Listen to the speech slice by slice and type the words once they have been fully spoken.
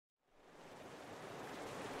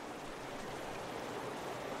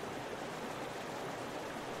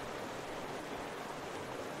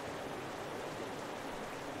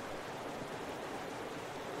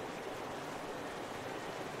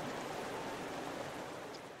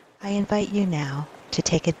I invite you now to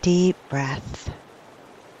take a deep breath,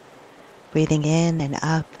 breathing in and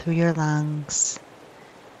up through your lungs,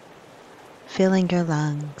 filling your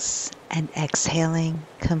lungs and exhaling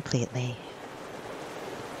completely.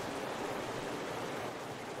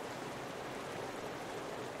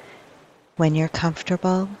 When you're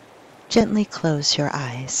comfortable, gently close your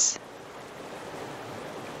eyes.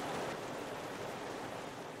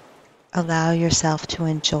 Allow yourself to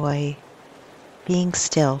enjoy being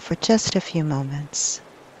still for just a few moments,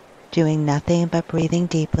 doing nothing but breathing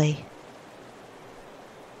deeply,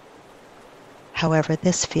 however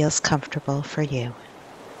this feels comfortable for you.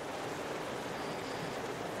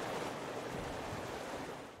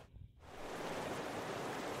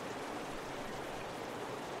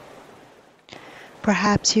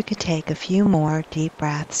 Perhaps you could take a few more deep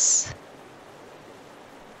breaths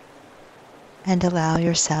and allow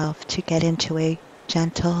yourself to get into a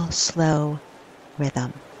gentle, slow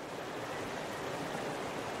rhythm.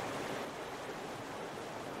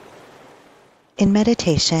 In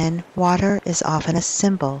meditation, water is often a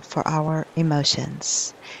symbol for our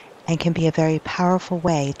emotions and can be a very powerful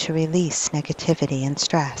way to release negativity and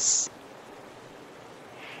stress.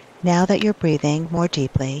 Now that you're breathing more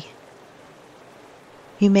deeply,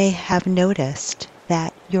 you may have noticed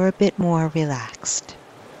that you're a bit more relaxed.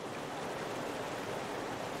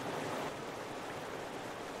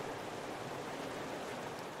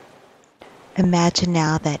 Imagine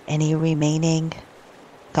now that any remaining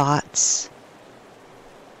thoughts,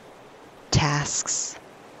 tasks,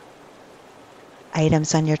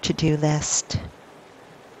 items on your to-do list,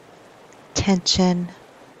 tension,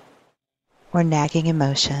 or nagging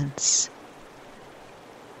emotions,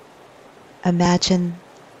 imagine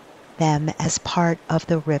them as part of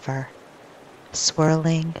the river,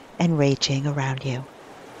 swirling and raging around you.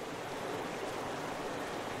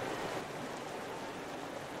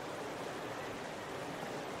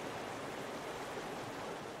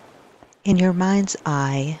 In your mind's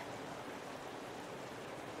eye,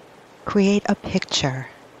 create a picture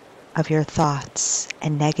of your thoughts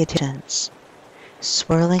and negatives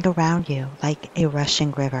swirling around you like a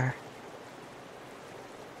rushing river.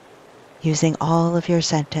 Using all of your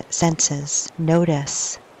senses,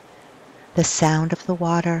 notice the sound of the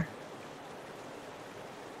water,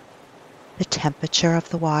 the temperature of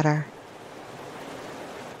the water,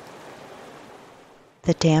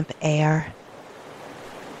 the damp air,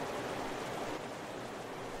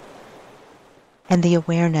 and the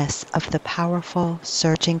awareness of the powerful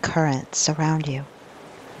surging currents around you.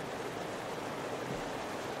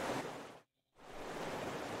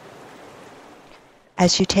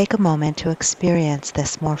 As you take a moment to experience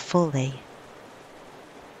this more fully,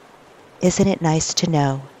 isn't it nice to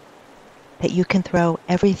know that you can throw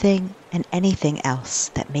everything and anything else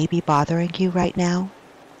that may be bothering you right now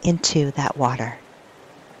into that water,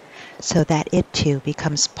 so that it too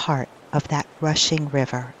becomes part of that rushing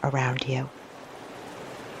river around you,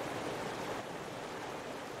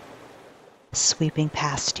 sweeping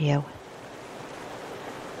past you,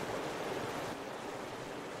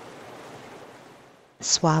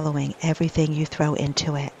 swallowing everything you throw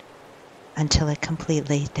into it until it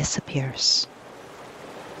completely disappears.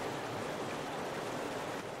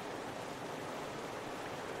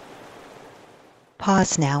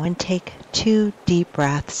 Pause now and take 2 deep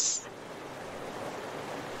breaths.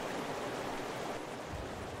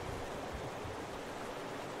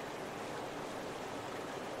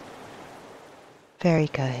 Very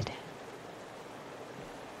good.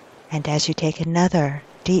 And as you take another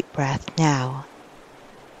deep breath now,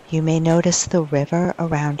 you may notice the river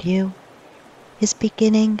around you is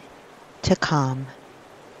beginning to calm,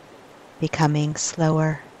 becoming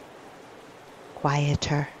slower,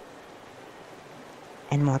 quieter,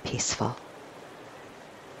 and more peaceful.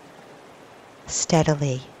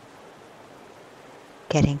 Steadily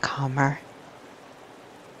getting calmer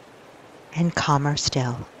and calmer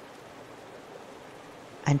still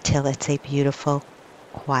until it's a beautiful,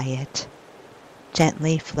 quiet,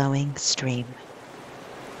 gently flowing stream.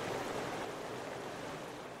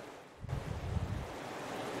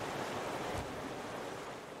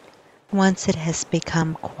 Once it has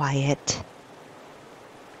become quiet,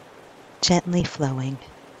 gently flowing,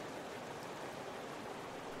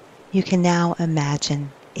 you can now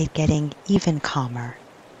imagine it getting even calmer,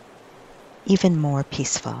 even more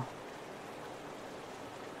peaceful,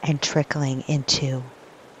 and trickling into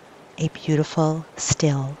a beautiful,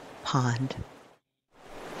 still pond.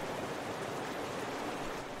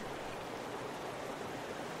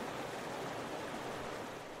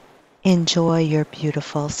 Enjoy your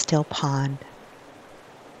beautiful, still pond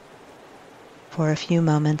for a few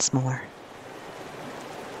moments more.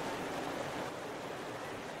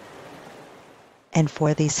 And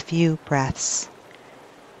for these few breaths,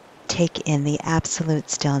 take in the absolute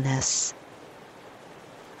stillness,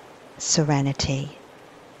 serenity,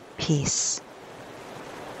 peace,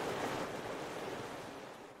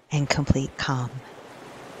 and complete calm.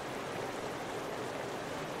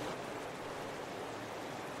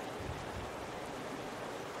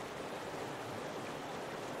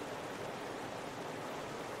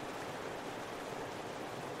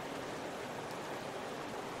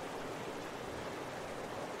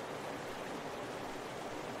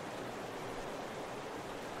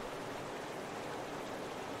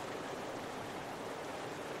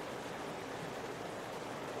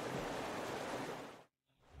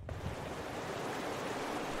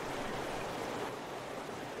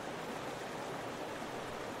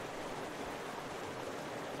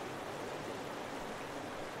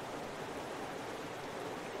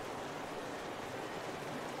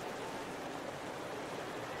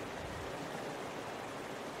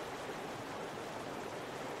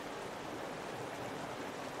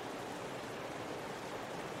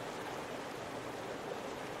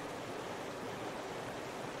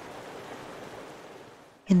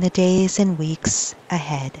 In the days and weeks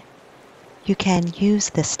ahead, you can use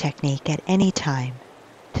this technique at any time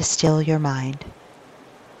to still your mind,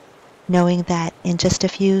 knowing that in just a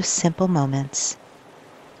few simple moments,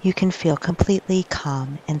 you can feel completely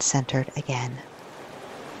calm and centered again.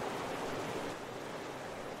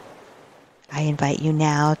 I invite you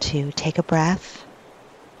now to take a breath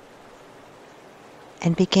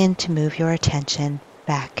and begin to move your attention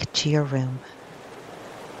back to your room.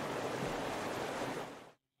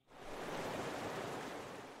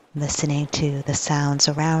 Listening to the sounds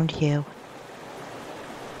around you.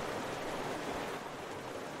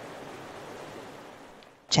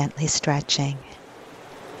 Gently stretching.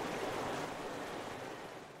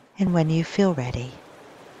 And when you feel ready,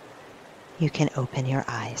 you can open your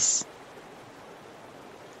eyes.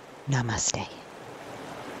 Namaste.